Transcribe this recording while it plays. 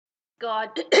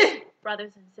God,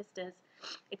 brothers and sisters.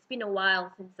 It's been a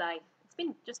while it's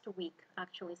been just a week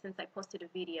actually since I posted a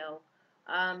video.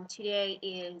 Today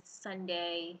is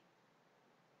Sunday,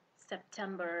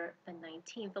 September the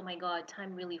 19th. Oh my God,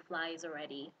 time really flies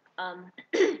already.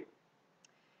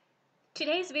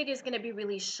 Today's video is going to be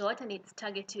really short and it's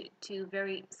targeted to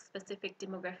very specific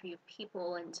demography of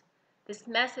people. And this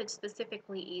message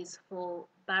specifically is for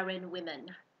barren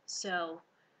women. So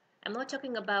I'm not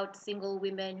talking about single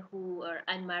women who are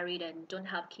unmarried and don't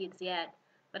have kids yet,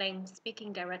 but I'm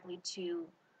speaking directly to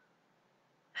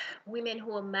women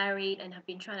who are married and have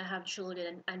been trying to have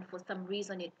children, and for some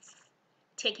reason it's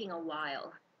taking a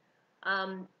while.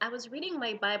 I was reading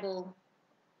my Bible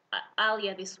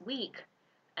earlier this week,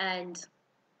 and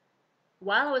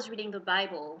while I was reading the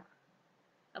Bible,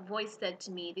 a voice said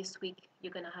to me, "This week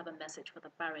you're going to have a message for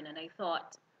the barren." And I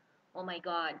thought, oh my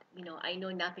God, I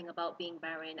know nothing about being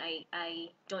barren. I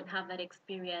don't have that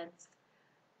experience.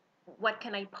 What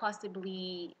can I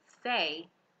possibly say?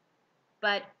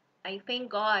 But I thank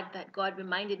God that God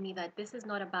reminded me that this is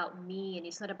not about me and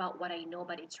it's not about what I know,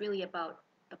 but it's really about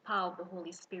the power of the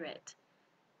Holy Spirit.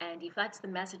 And if that's the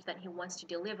message that He wants to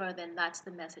deliver, then that's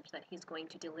the message that He's going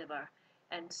to deliver.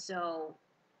 And so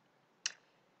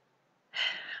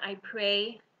I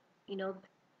pray, you know,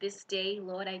 this day,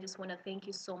 Lord, I just want to thank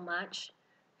you so much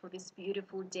for this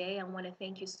beautiful day. I want to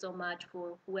thank you so much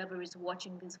for whoever is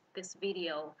watching this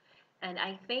video. And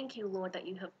I thank you, Lord, that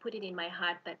you have put it in my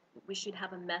heart that we should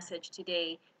have a message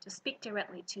today to speak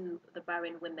directly to the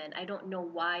barren women. I don't know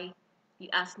why you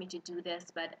asked me to do this,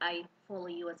 but I follow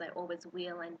you as I always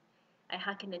will. And I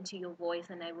hearken into your voice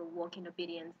and I will walk in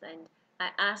obedience. And I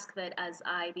ask that as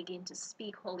I begin to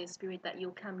speak, Holy Spirit, that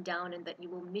you'll come down and that you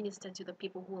will minister to the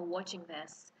people who are watching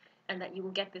this, and that you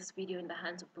will get this video in the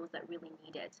hands of those that really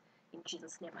need it. In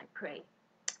Jesus' name I pray.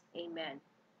 Amen.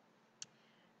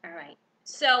 All right.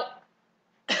 So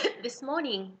this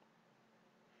morning,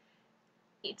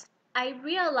 I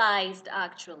realized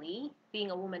actually,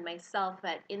 being a woman myself,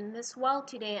 that in this world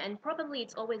today, and probably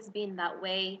it's always been that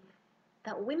way,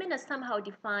 that women are somehow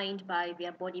defined by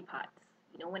their body parts.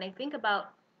 When I think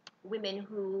about women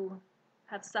who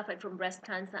have suffered from breast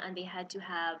cancer and they had to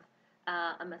have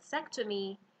a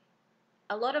mastectomy,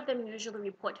 a lot of them usually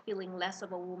report feeling less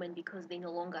of a woman because they no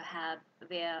longer have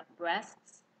their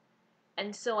breasts.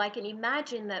 And so I can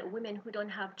imagine that women who don't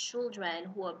have children,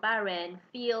 who are barren,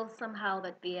 feel somehow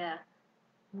that they're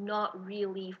not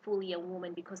really fully a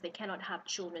woman because they cannot have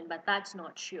children, but that's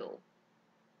not true.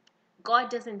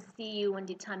 God doesn't see you and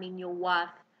determine your worth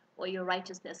or your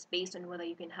righteousness based on whether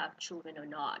you can have children or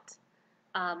not.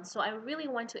 So I really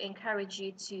want to encourage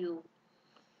you to,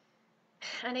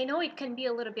 and I know it can be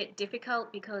a little bit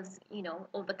difficult because,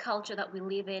 of the culture that we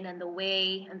live in and the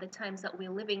way and the times that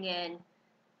we're living in,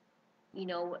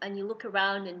 and you look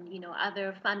around and,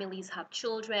 other families have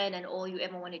children and all you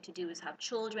ever wanted to do is have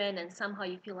children and somehow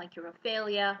you feel like you're a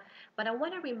failure. But I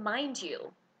want to remind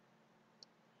you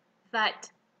that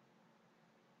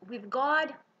with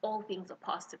God, all things are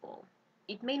possible.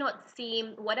 It may not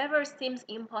seem, whatever seems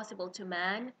impossible to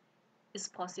man is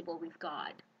possible with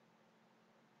God.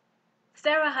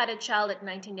 Sarah had a child at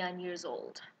 99 years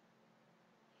old.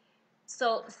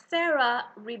 So Sarah,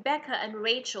 Rebecca, and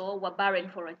Rachel were barren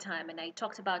for a time, and I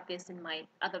talked about this in my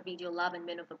other video, Love and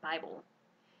Men of the Bible.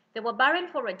 They were barren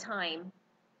for a time,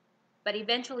 but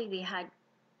eventually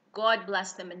God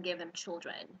blessed them and gave them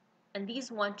children. And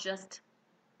these weren't just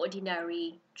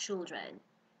ordinary children.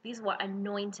 These were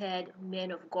anointed men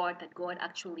of God that God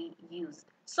actually used.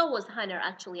 So was Hannah,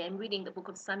 actually. I'm reading the book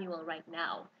of Samuel right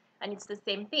now. And it's the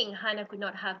same thing. Hannah could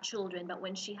not have children, but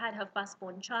when she had her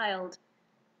firstborn child,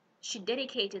 she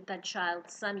dedicated that child,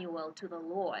 Samuel, to the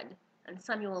Lord. And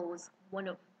Samuel was one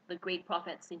of the great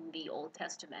prophets in the Old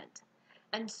Testament.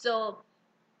 And so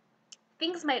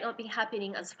things might not be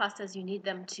happening as fast as you need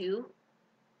them to,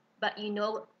 but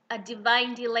a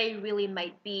divine delay really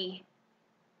might be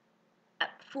a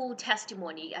full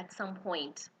testimony at some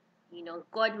point.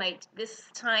 God might, this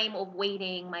time of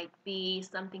waiting might be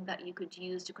something that you could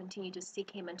use to continue to seek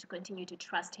Him and to continue to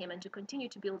trust Him and to continue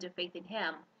to build your faith in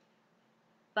Him.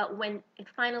 But when it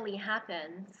finally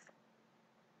happens,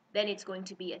 then it's going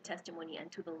to be a testimony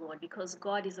unto the Lord, because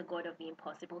God is a God of the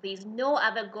impossible. There is no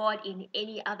other God in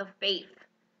any other faith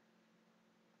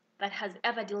that has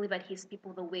ever delivered His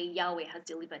people the way Yahweh has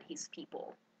delivered His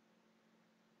people.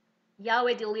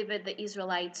 Yahweh delivered the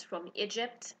Israelites from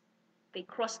Egypt. They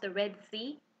crossed the Red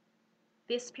Sea.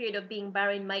 This period of being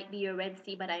barren might be a Red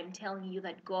Sea, but I'm telling you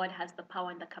that God has the power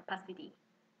and the capacity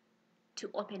to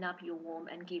open up your womb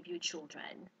and give you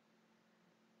children.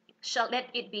 Let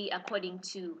it be according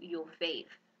to your faith.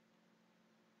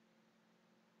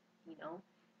 you know.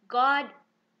 God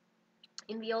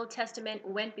in the Old Testament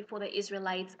went before the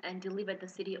Israelites and delivered the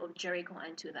city of Jericho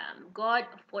unto them. God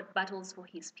fought battles for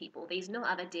his people. There is no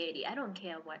other deity. I don't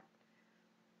care what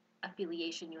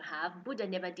affiliation you have. Buddha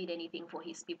never did anything for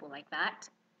his people like that.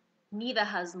 Neither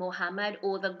has Muhammad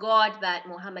or the God that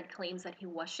Muhammad claims that he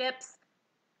worships.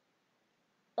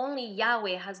 Only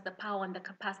Yahweh has the power and the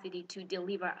capacity to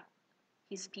deliver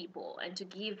his people and to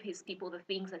give his people the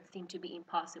things that seem to be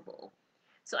impossible.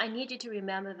 So I need you to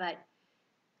remember that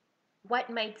what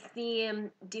might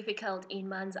seem difficult in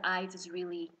man's eyes is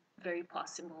really very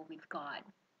possible with God.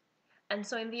 And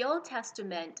so in the Old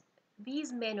Testament,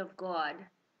 these men of God,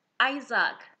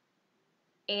 Isaac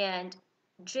and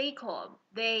Jacob,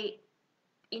 they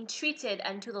entreated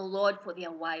unto the Lord for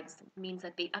their wives. It means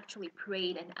that they actually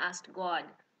prayed and asked God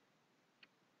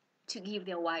to give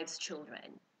their wives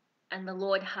children, and the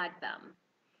Lord had them.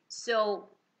 So,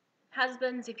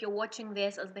 husbands, if you're watching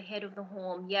this as the head of the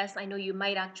home, yes, I know you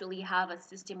might actually have a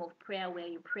system of prayer where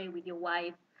you pray with your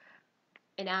wife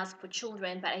and ask for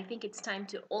children, but I think it's time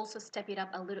to also step it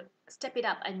up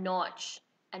a notch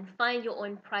and find your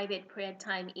own private prayer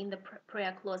time in the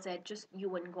prayer closet, just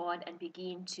you and God, and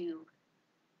begin to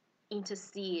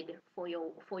intercede for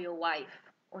your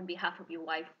wife, on behalf of your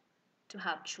wife, to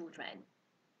have children.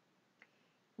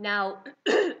 Now,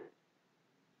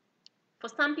 for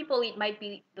some people, it might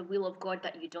be the will of God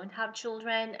that you don't have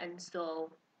children, and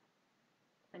so,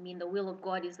 I mean, the will of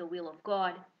God is the will of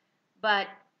God. But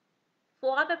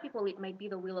for other people, it might be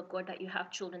the will of God that you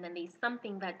have children, and there's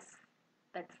something that's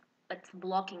that's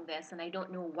blocking this, and I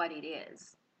don't know what it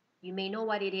is. You may know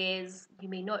what it is, you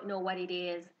may not know what it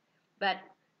is, but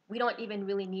we don't even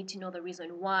really need to know the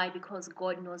reason why, because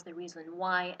God knows the reason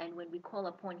why, and when we call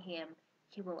upon him,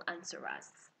 he will answer us.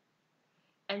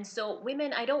 And so,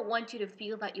 women, I don't want you to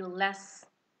feel that you're less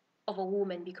of a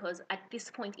woman because at this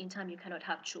point in time you cannot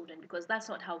have children, because that's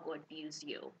not how God views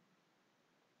you.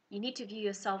 You need to view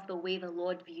yourself the way the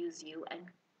Lord views you and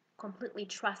completely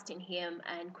trust in him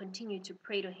and continue to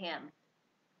pray to him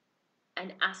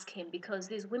and ask him, because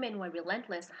these women were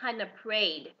relentless. Hannah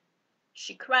prayed.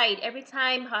 She cried every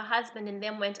time her husband and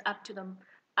them went up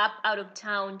out of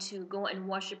town to go and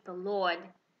worship the Lord.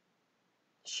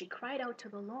 She cried out to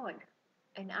the Lord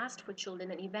and asked for children,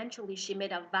 and eventually she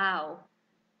made a vow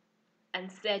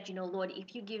and said, Lord,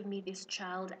 if you give me this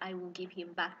child, I will give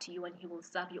him back to you and he will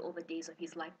serve you all the days of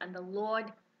his life. And the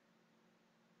Lord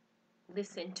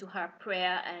listened to her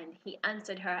prayer and he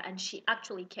answered her, and she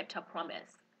actually kept her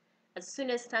promise. As soon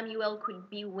as Samuel could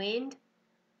be weaned,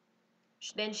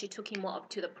 then she took him up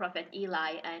to the prophet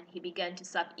Eli, and he began to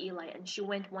serve Eli, and she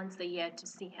went once a year to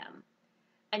see him.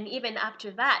 And even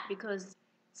after that, because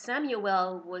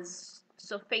Samuel was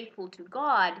so faithful to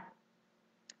God,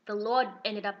 the Lord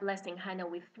ended up blessing Hannah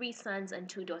with 3 sons and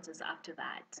 2 daughters after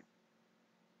that.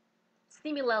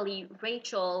 Similarly,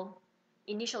 Rachel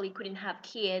initially couldn't have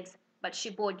kids, but she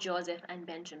bore Joseph and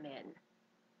Benjamin.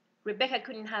 Rebecca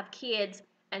couldn't have kids,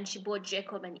 and she bore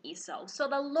Jacob and Esau. So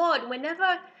the Lord,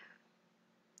 whenever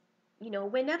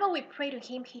we pray to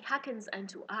him, he hearkens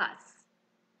unto us.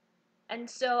 And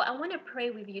so I want to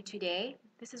pray with you today.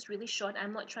 This is really short.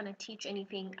 I'm not trying to teach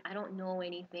anything. I don't know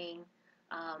anything.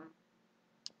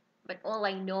 But all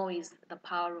I know is the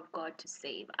power of God to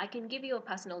save. I can give you a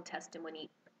personal testimony.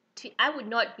 I would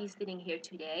not be sitting here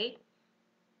today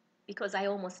because I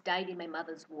almost died in my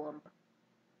mother's womb.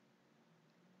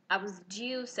 I was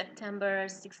due September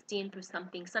 16th or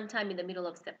something, sometime in the middle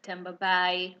of September.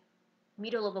 By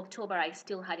middle of October, I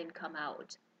still hadn't come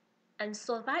out. And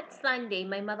so that Sunday,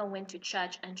 my mother went to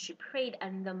church and she prayed,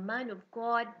 and the man of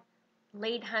God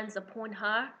laid hands upon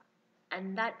her,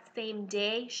 and that same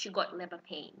day, she got labor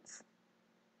pains.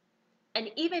 And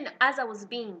even as I was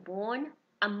being born,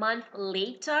 a month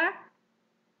later,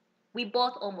 we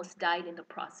both almost died in the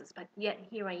process, but yet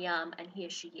here I am, and here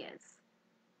she is.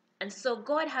 And so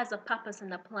God has a purpose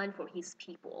and a plan for his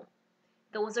people.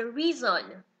 There was a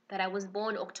reason that I was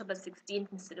born October 16th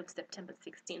instead of September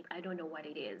 16th. I don't know what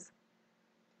it is.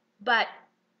 But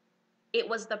it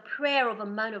was the prayer of a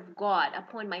man of God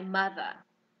upon my mother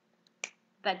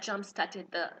that jump-started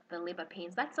the labor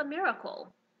pains. That's a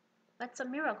miracle. That's a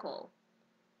miracle.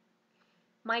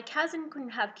 My cousin couldn't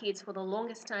have kids for the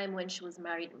longest time when she was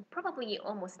married, probably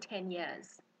almost 10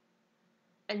 years.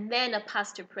 And then a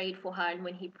pastor prayed for her, and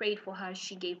when he prayed for her,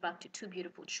 she gave birth to 2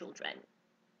 beautiful children.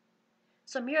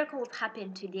 So miracles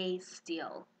happen today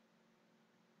still.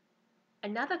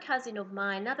 Another cousin of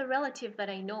mine, another relative that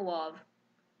I know of,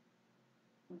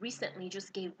 recently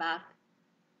just gave birth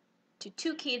to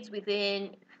 2 kids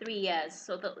within 3 years.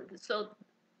 So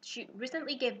she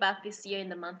recently gave birth this year in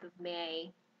the month of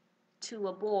May. to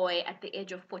a boy at the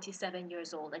age of 47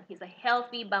 years old, and he's a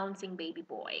healthy, bouncing baby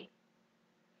boy.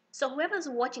 So whoever's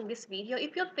watching this video,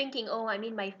 if you're thinking, oh, I'm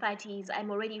in my 30s,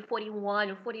 I'm already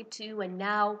 41 or 42, and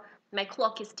now my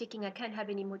clock is ticking, I can't have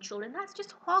any more children, that's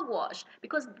just hogwash,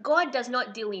 because God does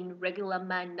not deal in regular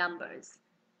man numbers.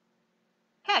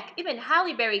 Heck, even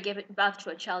Halle Berry gave birth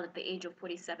to a child at the age of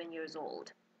 47 years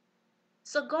old.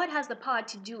 So God has the power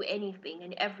to do anything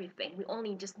and everything. We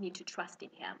only just need to trust in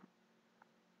Him.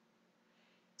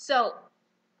 So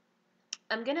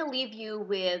I'm going to leave you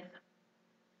with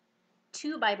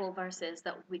 2 Bible verses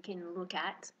that we can look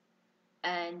at,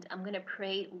 and I'm going to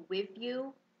pray with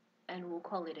you, and we'll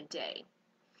call it a day.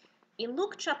 In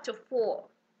Luke chapter 4,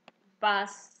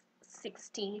 verse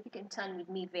 16, if you can turn with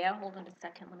me there. Hold on a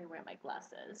second. Let me wear my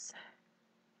glasses.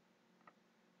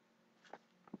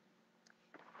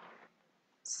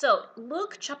 So,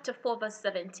 Luke chapter 4, verse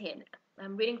 17.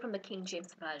 I'm reading from the King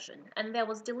James Version. And there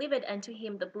was delivered unto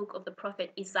him the book of the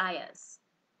prophet Isaiah,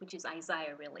 which is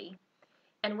Isaiah really.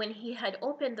 And when he had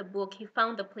opened the book, he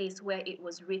found the place where it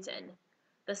was written,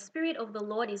 The Spirit of the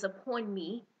Lord is upon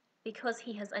me, because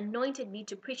he has anointed me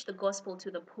to preach the gospel to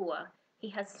the poor. He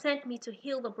has sent me to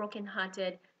heal the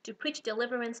brokenhearted, to preach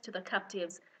deliverance to the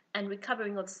captives, and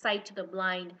recovering of sight to the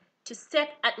blind, to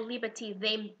set at liberty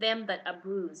them that are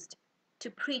bruised, to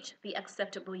preach the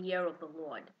acceptable year of the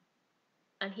Lord.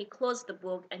 And he closed the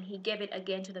book, and he gave it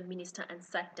again to the minister, and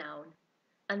sat down.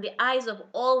 And the eyes of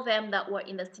all them that were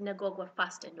in the synagogue were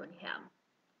fastened on him.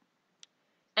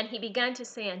 And he began to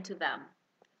say unto them,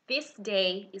 This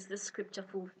day is the scripture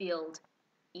fulfilled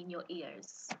in your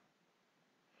ears.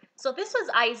 So this was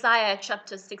Isaiah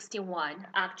chapter 61,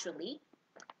 actually.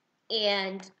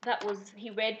 And that was,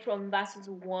 he read from verses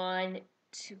 1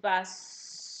 to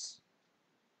verse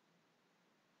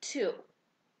 2.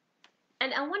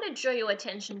 And I want to draw your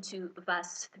attention to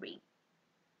verse 3.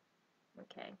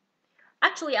 Okay.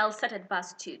 Actually, I'll start at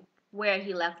verse 2, where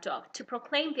he left off. To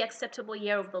proclaim the acceptable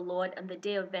year of the Lord and the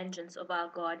day of vengeance of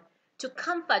our God, to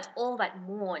comfort all that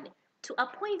mourn, to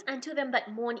appoint unto them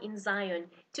that mourn in Zion,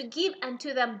 to give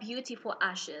unto them beauty for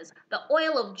ashes, the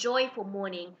oil of joy for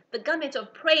mourning, the garment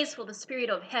of praise for the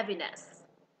spirit of heaviness.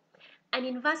 And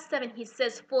in verse 7, he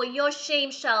says, For your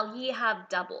shame shall ye have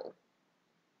double.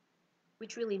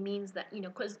 Which really means that,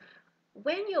 because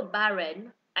when you're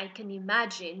barren, I can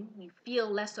imagine you feel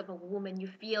less of a woman, you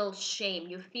feel shame,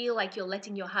 you feel like you're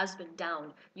letting your husband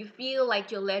down, you feel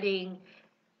like you're letting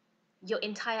your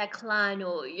entire clan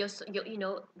or your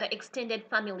the extended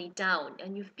family down,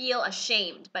 and you feel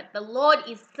ashamed. But the Lord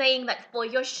is saying that for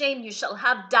your shame you shall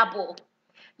have double.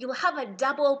 You'll have a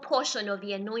double portion of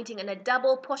the anointing and a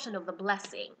double portion of the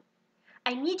blessing.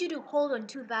 I need you to hold on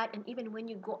to that, and even when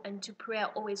you go into prayer,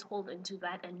 always hold on to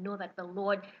that and know that the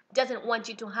Lord doesn't want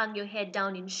you to hang your head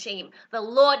down in shame. The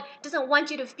Lord doesn't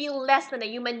want you to feel less than a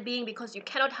human being because you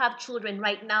cannot have children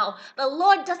right now. The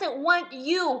Lord doesn't want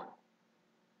you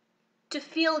to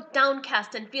feel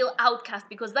downcast and feel outcast,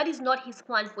 because that is not His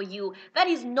plan for you. That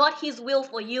is not His will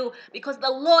for you, because the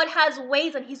Lord has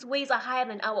ways, and His ways are higher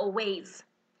than our ways.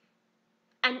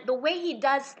 And the way He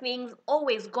does things,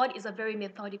 always, God is a very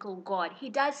methodical God. He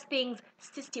does things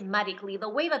systematically. The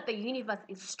way that the universe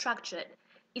is structured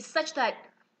is such that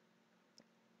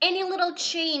any little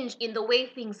change in the way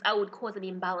things are would cause an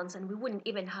imbalance, and we wouldn't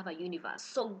even have a universe.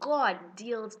 So God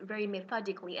deals very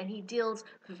methodically, and He deals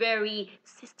very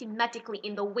systematically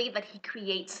in the way that He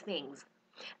creates things.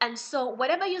 And so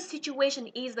whatever your situation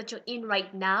is that you're in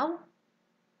right now,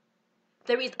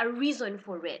 there is a reason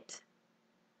for it.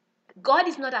 God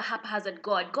is not a haphazard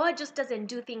God. God just doesn't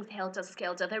do things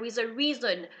helter-skelter. There is a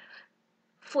reason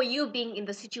for you being in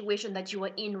the situation that you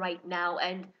are in right now,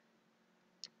 and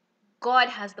God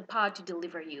has the power to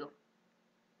deliver you.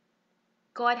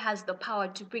 God has the power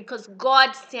to bring, because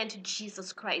God sent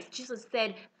Jesus Christ. Jesus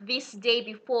said, this day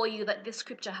before you that this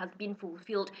scripture has been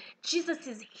fulfilled. Jesus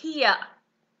is here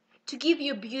to give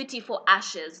you beauty for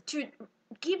ashes, to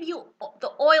give you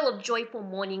the oil of joy for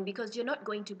mourning, because you're not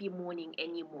going to be mourning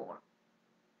anymore.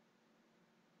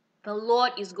 The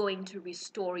Lord is going to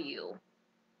restore you.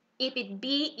 If it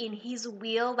be in His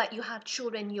will that you have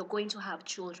children, you're going to have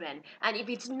children. And if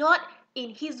it's not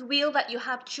in His will that you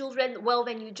have children, well,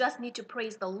 then you just need to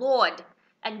praise the Lord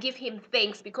and give Him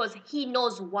thanks, because He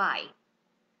knows why.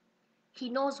 He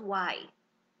knows why.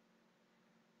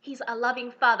 He's a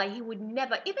loving Father. He would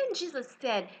never, even Jesus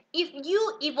said, if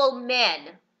you evil men,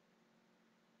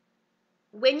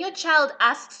 when your child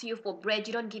asks you for bread,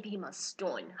 you don't give him a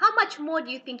stone, how much more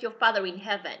do you think your Father in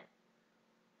heaven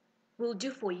will do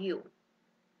for you?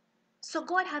 So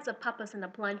God has a purpose and a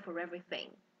plan for everything.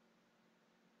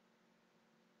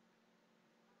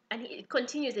 And it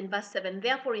continues in verse 7,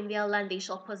 therefore in their land they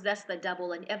shall possess the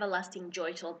double, and everlasting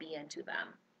joy shall be unto them.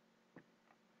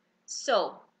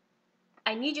 So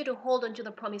I need you to hold on to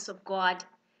the promise of God,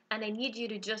 and I need you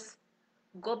to just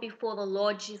go before the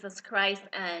Lord Jesus Christ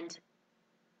and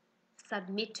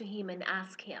submit to him and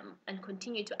ask him and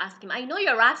continue to ask him. I know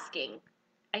you're asking.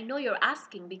 I know you're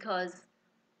asking because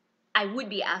I would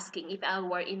be asking if I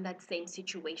were in that same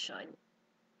situation.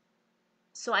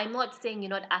 So I'm not saying you're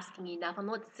not asking enough. I'm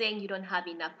not saying you don't have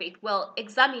enough faith. Well,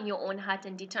 examine your own heart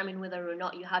and determine whether or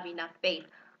not you have enough faith.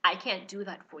 I can't do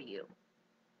that for you.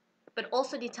 But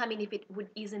also determine if it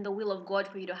is in the will of God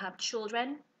for you to have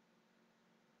children.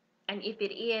 And if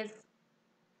it is,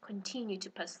 continue to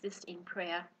persist in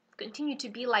prayer. Continue to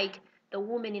be like the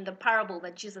woman in the parable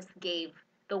that Jesus gave,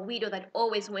 the widow that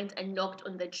always went and knocked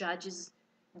on the judge's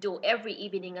door every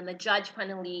evening, and the judge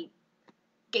finally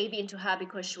gave in to her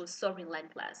because she was so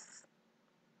relentless.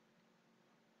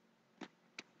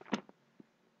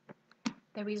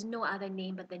 There is no other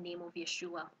name but the name of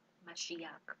Yeshua,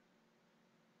 Mashiach.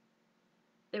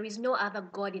 There is no other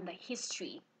God in the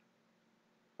history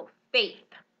of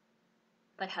faith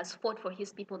that has fought for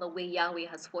his people the way Yahweh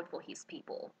has fought for his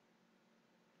people.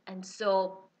 And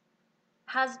so,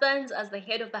 husbands, as the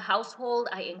head of the household,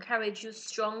 I encourage you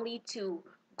strongly to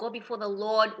go before the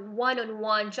Lord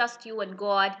one-on-one, just you and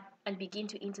God, and begin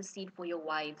to intercede for your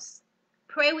wives.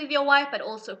 Pray with your wife, but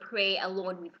also pray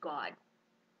alone with God.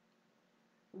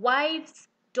 Wives,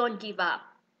 don't give up.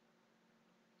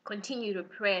 Continue to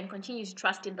pray and continue to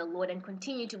trust in the Lord and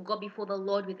continue to go before the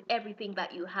Lord with everything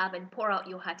that you have and pour out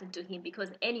your heart into him, because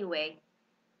anyway,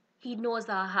 he knows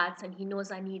our hearts and he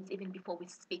knows our needs even before we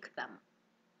speak them.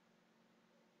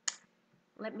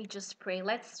 Let me just pray.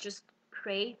 Let's just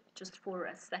pray just for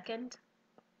a second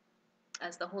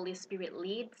as the Holy Spirit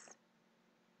leads.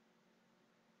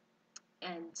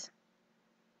 And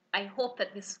I hope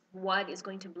that this word is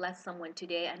going to bless someone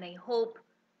today. And I hope,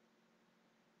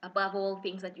 above all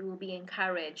things, that you will be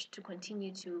encouraged to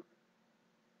continue to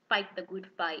fight the good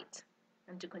fight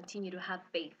and to continue to have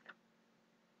faith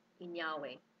in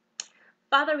Yahweh.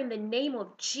 Father, in the name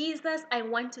of Jesus, I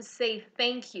want to say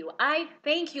thank you. I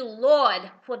thank you, Lord,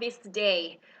 for this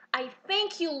day. I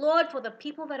thank you, Lord, for the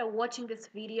people that are watching this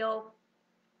video,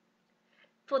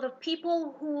 for the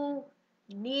people who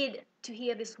need to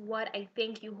hear this word. I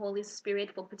thank you, Holy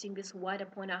Spirit, for putting this word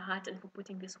upon our heart and for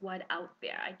putting this word out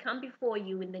there. I come before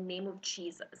you in the name of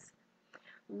Jesus.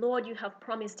 Lord, you have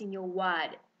promised in your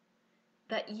word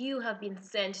that you have been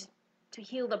sent to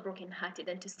heal the brokenhearted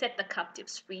and to set the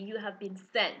captives free. You have been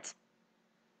sent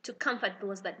to comfort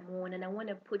those that mourn. And I want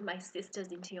to put my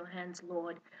sisters into your hands,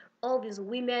 Lord. All these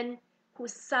women who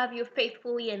serve you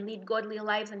faithfully and lead godly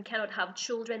lives and cannot have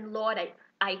children, Lord,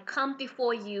 I come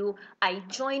before you. I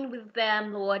join with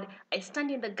them, Lord. I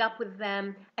stand in the gap with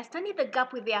them. I stand in the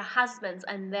gap with their husbands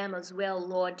and them as well,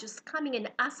 Lord. Just coming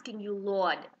and asking you,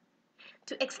 Lord,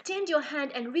 to extend your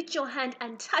hand and reach your hand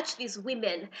and touch these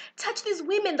women. Touch these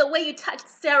women the way you touched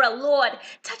Sarah, Lord.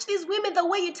 Touch these women the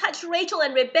way you touched Rachel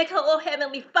and Rebecca, oh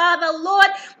Heavenly Father. Lord,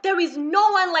 there is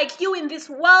no one like you in this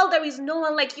world. There is no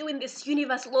one like you in this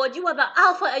universe, Lord. You are the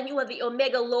Alpha and you are the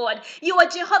Omega, Lord. You are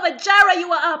Jehovah Jireh.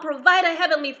 You are our provider,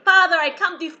 Heavenly Father. I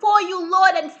come before you,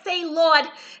 Lord, and say, Lord,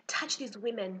 touch these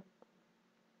women.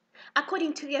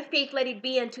 According to their faith, let it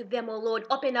be unto them, O Lord.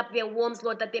 Open up their wombs,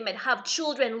 Lord, that they might have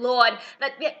children, Lord,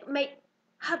 that they may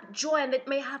have joy and that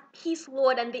may have peace,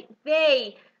 Lord, and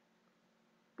they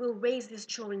will raise these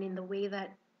children in the way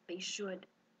that they should,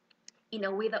 in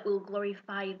a way that will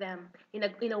glorify them,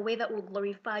 in a way that will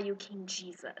glorify you, King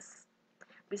Jesus.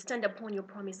 We stand upon your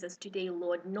promises today,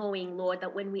 Lord, knowing, Lord,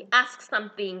 that when we ask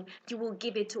something, you will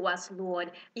give it to us, Lord.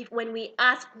 If when we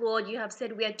ask, Lord, you have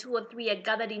said where two or three are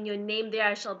gathered in your name, there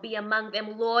I shall be among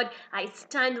them, Lord. I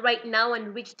stand right now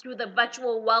and reach through the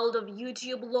virtual world of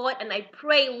YouTube, Lord, and I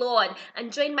pray, Lord,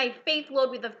 and join my faith, Lord,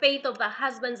 with the faith of the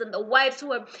husbands and the wives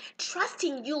who are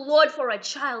trusting you, Lord, for a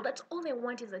child. That's all they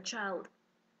want is a child.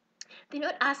 They're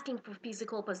not asking for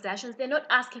physical possessions. They're not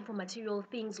asking for material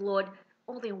things, Lord.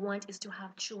 All they want is to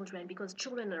have children, because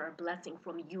children are a blessing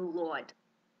from you, Lord.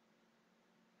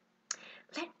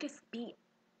 Let this be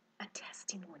a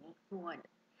testimony, Lord.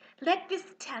 Let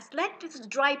this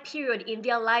dry period in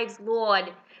their lives,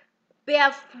 Lord,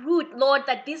 bear fruit, Lord,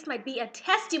 that this might be a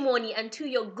testimony unto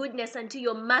your goodness, unto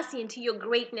your mercy, unto your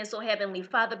greatness, O Heavenly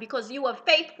Father, because you are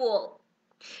faithful.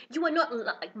 You are not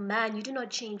like man. You do not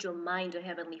change your mind, O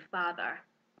Heavenly Father.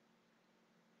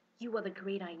 You are the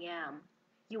great I am.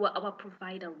 You are our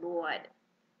provider, Lord.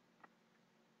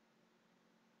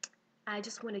 I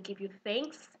just want to give you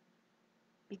thanks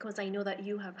because I know that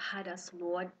you have had us,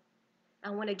 Lord. I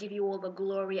want to give you all the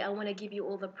glory. I want to give you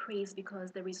all the praise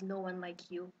because there is no one like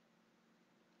you.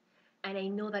 And I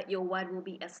know that your word will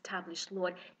be established,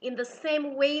 Lord. In the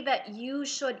same way that you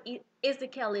showed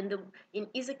Ezekiel in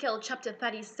Ezekiel chapter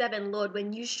 37, Lord,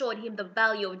 when you showed him the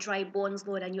valley of dry bones,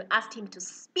 Lord, and you asked him to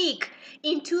speak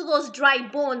into those dry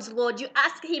bones, Lord. You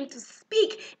asked him to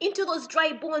speak into those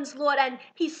dry bones, Lord, and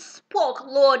he spoke,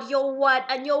 Lord, your word,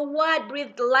 and your word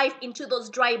breathed life into those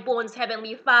dry bones,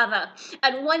 Heavenly Father.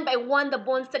 And one by one, the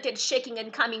bones started shaking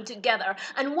and coming together.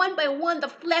 And one by one, the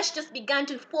flesh just began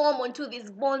to form onto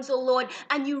these bones, oh Lord.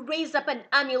 And you raised up an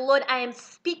army, Lord. I am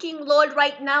speaking, Lord,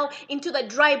 right now into the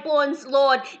dry bones,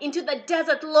 Lord, into the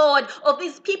desert, Lord, of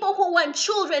these people who want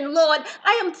children, Lord.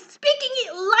 I am speaking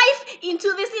life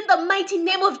into this in the mighty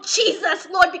name of Jesus,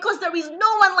 Lord, because there is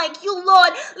no one like you,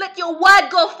 Lord. Let your word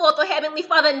go forth, oh Heavenly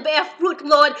Father, and bear fruit,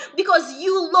 Lord, because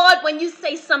you, Lord, when you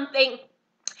say something,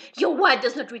 your word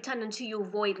does not return unto you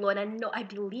void, Lord. And no, I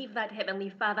believe that, Heavenly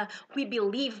Father. We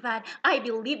believe that. I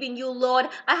believe in you, Lord.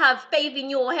 I have faith in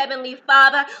you, oh Heavenly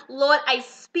Father. Lord, I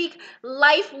speak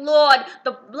life, Lord.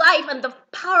 The life and the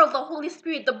power of the Holy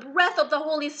Spirit, the breath of the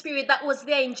Holy Spirit that was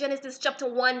there in Genesis chapter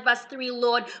 1, verse 3,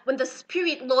 Lord. When the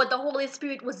Spirit, Lord, the Holy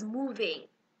Spirit was moving.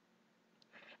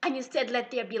 And you said,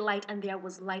 let there be light, and there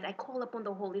was light. I call upon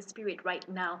the Holy Spirit right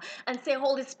now and say,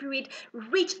 Holy Spirit,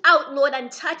 reach out, Lord,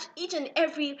 and touch each and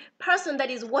every person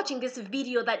that is watching this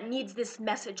video that needs this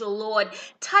message, oh Lord.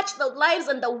 Touch the lives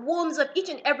and the wombs of each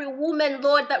and every woman,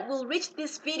 Lord, that will reach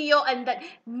this video and that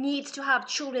needs to have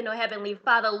children, oh Heavenly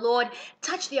Father, Lord.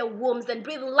 Touch their wombs and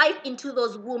breathe life into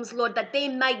those wombs, Lord, that they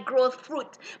might grow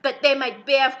fruit, that they might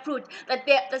bear fruit, that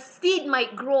the seed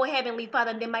might grow, Heavenly Father,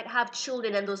 and they might have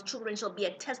children, and those children shall be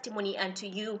a testimony unto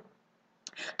you.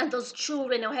 And those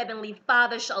children, oh Heavenly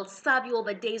Father, shall serve you all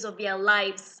the days of their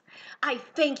lives. I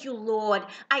thank you, Lord.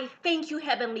 I thank you,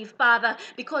 Heavenly Father,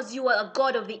 because you are a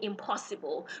God of the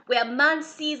impossible. Where man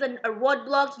sees a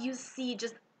roadblock, you see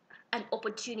just an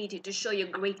opportunity to show your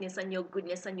greatness and your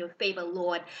goodness and your favor,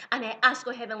 Lord. And I ask,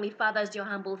 oh Heavenly Father, as your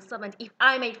humble servant, if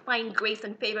I may find grace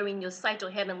and favor in your sight, oh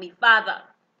Heavenly Father,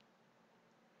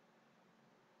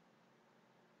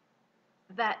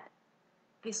 that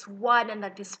this word and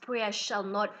that this prayer shall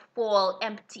not fall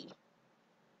empty,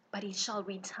 but it shall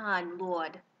return,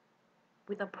 Lord,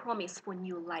 with a promise for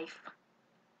new life,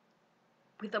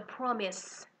 with a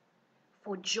promise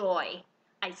for joy.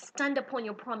 I stand upon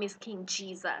your promise, King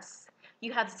Jesus.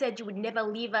 You have said you would never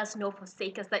leave us nor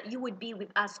forsake us, that you would be with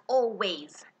us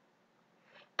always.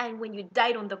 And when you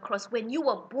died on the cross, when you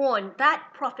were born, that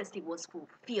prophecy was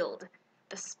fulfilled.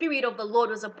 The Spirit of the Lord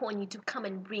was upon you to come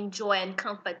and bring joy and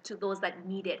comfort to those that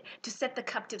need it, to set the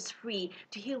captives free,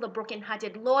 to heal the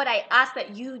brokenhearted. Lord, I ask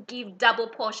that you give double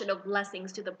portion of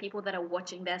blessings to the people that are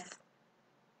watching this,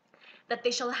 that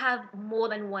they shall have more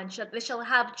than one, they shall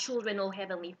have children, oh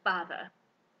Heavenly Father.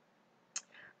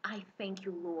 I thank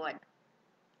you, Lord.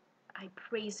 I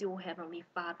praise you, oh Heavenly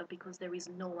Father, because there is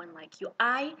no one like you.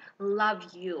 I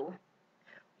love you.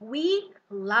 We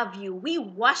love you. We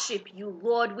worship you,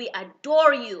 Lord. We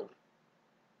adore you.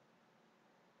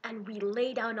 And we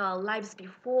lay down our lives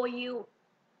before you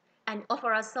and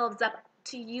offer ourselves up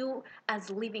to you as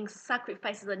living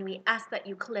sacrifices. And we ask that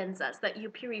you cleanse us, that you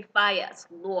purify us,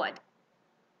 Lord,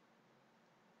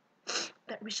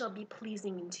 that we shall be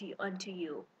pleasing unto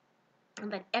you.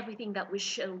 And that everything that we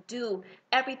shall do,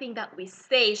 everything that we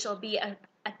say shall be a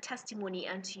testimony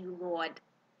unto you, Lord.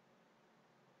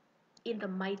 In the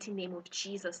mighty name of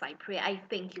Jesus, I pray. I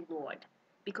thank you, Lord,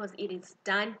 because it is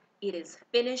done, it is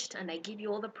finished, and I give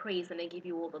you all the praise and I give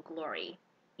you all the glory.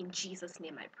 In Jesus'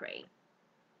 name I pray.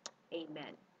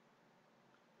 Amen.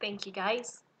 Thank you,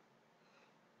 guys.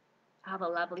 Have a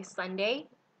lovely Sunday,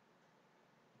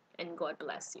 and God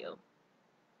bless you.